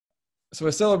So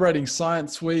we're celebrating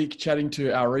Science Week, chatting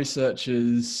to our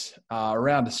researchers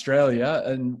around Australia.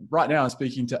 And right now I'm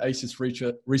speaking to ACES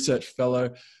Research Fellow,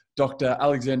 Dr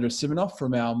Alexandr Simonov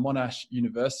from our Monash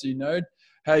University node.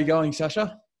 How are you going,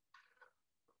 Sasha?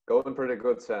 Going pretty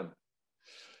good, Sam.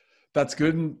 That's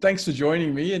good. And thanks for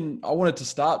joining me. And I wanted to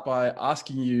start by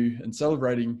asking you and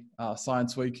celebrating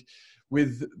Science Week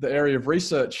with the area of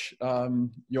research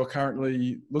you're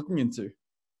currently looking into.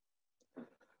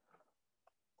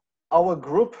 Our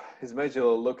group is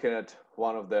majorly looking at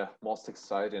one of the most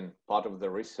exciting part of the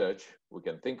research we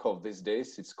can think of these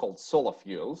days. It's called solar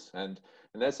fuels. And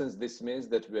in essence, this means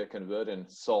that we are converting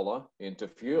solar into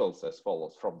fuels as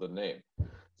follows from the name.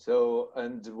 So,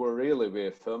 and we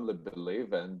firmly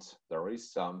believe, and there is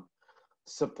some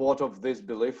support of this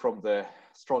belief from the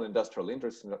strong industrial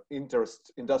interest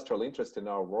in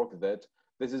our work, that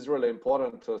this is really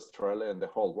important to Australia and the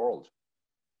whole world.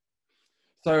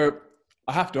 So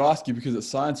I have to ask you, because it's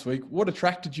Science Week, what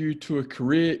attracted you to a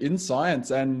career in science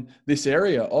and this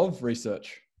area of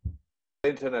research?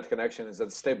 The internet connection is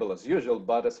unstable as usual,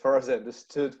 but as far as I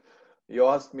understood, you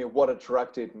asked me what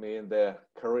attracted me in the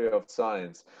career of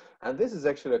science. And this is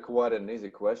actually quite an easy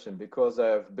question, because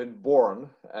I've been born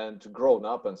and grown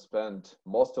up and spent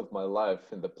most of my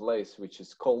life in the place which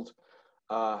is called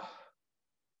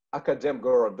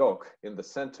Akademgorodok, in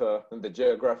the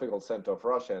geographical center of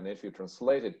Russia. And if you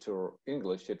translate it to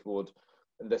English, it would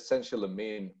essentially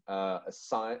mean a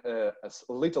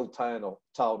little town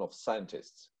of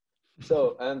scientists.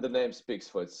 So, and the name speaks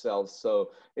for itself.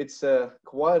 So it's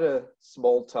quite a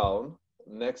small town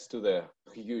next to the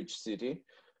huge city,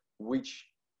 which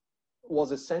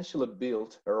was essentially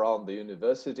built around the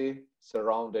university,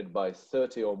 surrounded by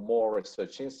 30 or more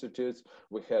research institutes.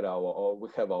 We have our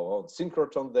own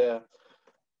synchrotron there.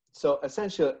 So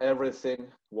essentially everything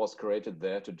was created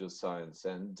there to do science.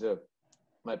 And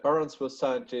my parents were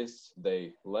scientists.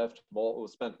 They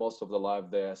spent most of their life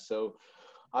there. So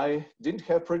I didn't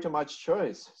have pretty much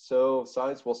choice. So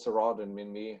science was surrounding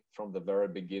me from the very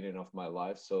beginning of my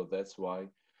life. So that's why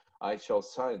I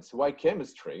chose science. Why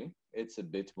chemistry? It's a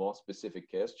bit more specific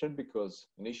question, because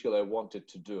initially I wanted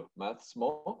to do maths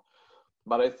more,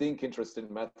 but I think interest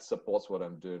in math supports what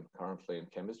I'm doing currently in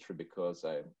chemistry, because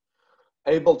I'm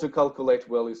able to calculate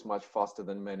values much faster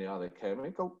than many other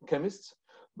chemists.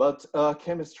 But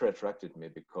chemistry attracted me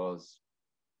because,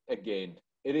 again,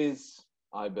 it is,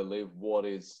 I believe, what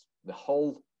is the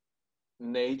whole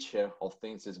nature of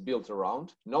things is built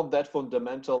around. Not that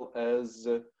fundamental as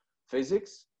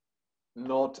physics,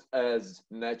 not as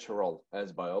natural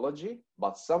as biology,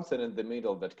 but something in the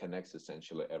middle that connects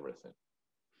essentially everything.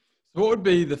 So what would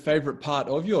be the favorite part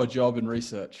of your job in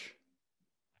research?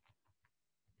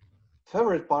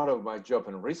 Favorite part of my job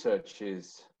in research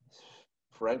is,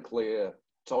 frankly,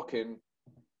 talking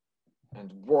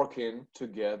and working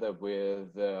together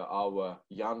with our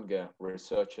younger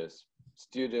researchers,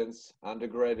 students,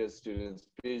 undergraduate students,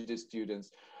 PhD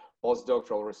students,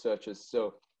 postdoctoral researchers.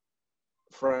 So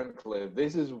frankly,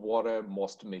 this is what I'm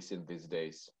most missing these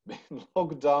days. Being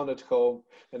locked down at home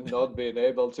and not being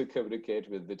able to communicate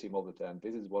with the team all the time.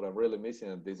 This is what I'm really missing,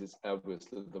 and this is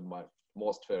obviously my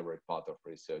most favorite part of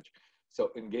research.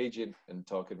 So engaging and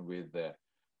talking with the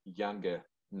younger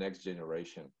next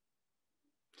generation.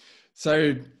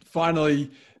 So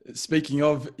finally, speaking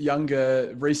of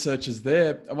younger researchers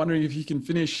there, I'm wondering if you can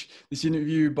finish this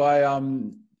interview by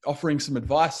offering some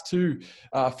advice to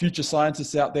future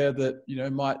scientists out there that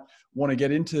might want to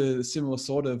get into a similar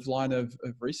sort of line of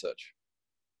research.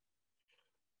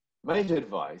 Major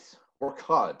advice: work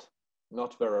hard.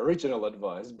 Not very original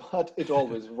advice, but it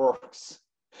always works.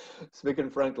 Speaking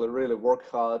frankly, really work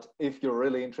hard. If you're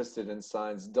really interested in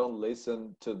science, don't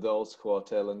listen to those who are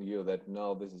telling you that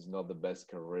no, this is not the best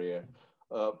career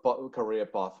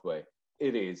pathway.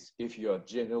 It is, if you are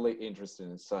genuinely interested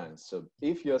in science. So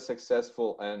if you're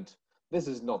successful, and this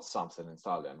is not something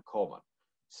entirely uncommon.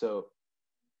 So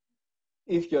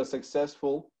if you're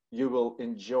successful, you will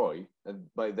enjoy, and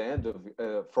by the end of,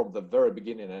 from the very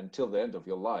beginning until the end of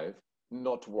your life,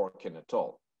 not working at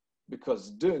all. Because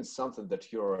doing something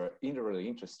that you're really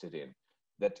interested in,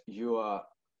 that you are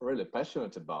really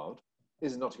passionate about,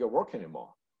 is not your work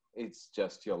anymore. It's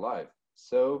just your life.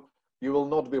 So you will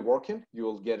not be working, you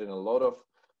will get in a lot of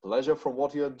pleasure from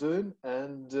what you're doing,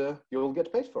 and you will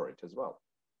get paid for it as well.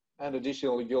 And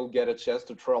additionally, you'll get a chance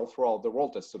to travel throughout the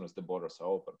world as soon as the borders are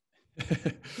open.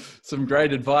 Some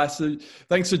great advice.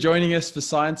 Thanks for joining us for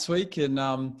Science Week, and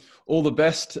all the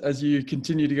best as you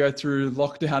continue to go through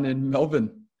lockdown in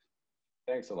Melbourne.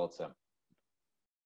 Thanks a lot, Sam.